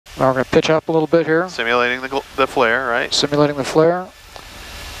Now we're going to pitch up a little bit here. Simulating the flare, right? Simulating the flare.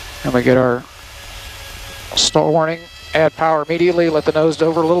 And we get our stall warning. Add power immediately. Let the nose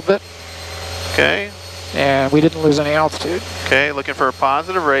over a little bit. Okay. And we didn't lose any altitude. Okay, looking for a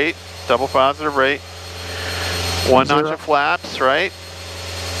positive rate. Double positive rate. One notch of flaps, right?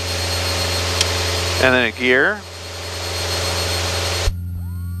 And then a gear.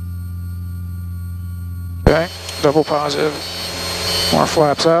 Okay, double positive. More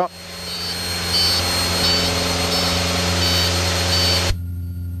flaps out.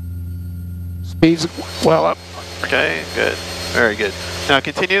 Speed's well up. Okay, good. Very good. Now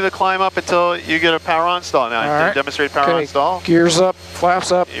continue the climb up until you get a power on stall. Now demonstrate power on stall. Gears up,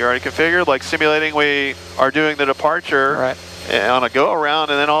 flaps up. You already configured, like simulating we are doing the departure on a go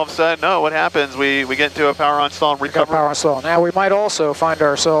around, and then all of a sudden, no, what happens? We get into a power on stall and recover. Power on stall. Now we might also find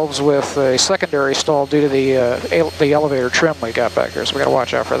ourselves with a secondary stall due to the elevator trim we got back here, so we got to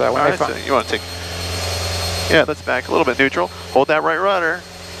watch out for that. All right, so you want to take, yeah, let's back a little bit neutral. Hold that right rudder.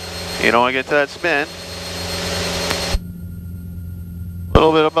 You don't want to get to that spin. A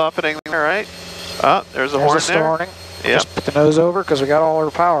little bit of buffeting there, right? Oh, there's a horn there. Warning. Yep. Just put the nose over because we got all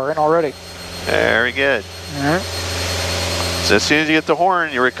our power in already. Very good. All right. So as soon as you get the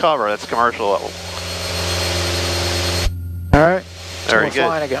horn, you recover. That's commercial level. All right. Very good.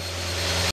 Flying again.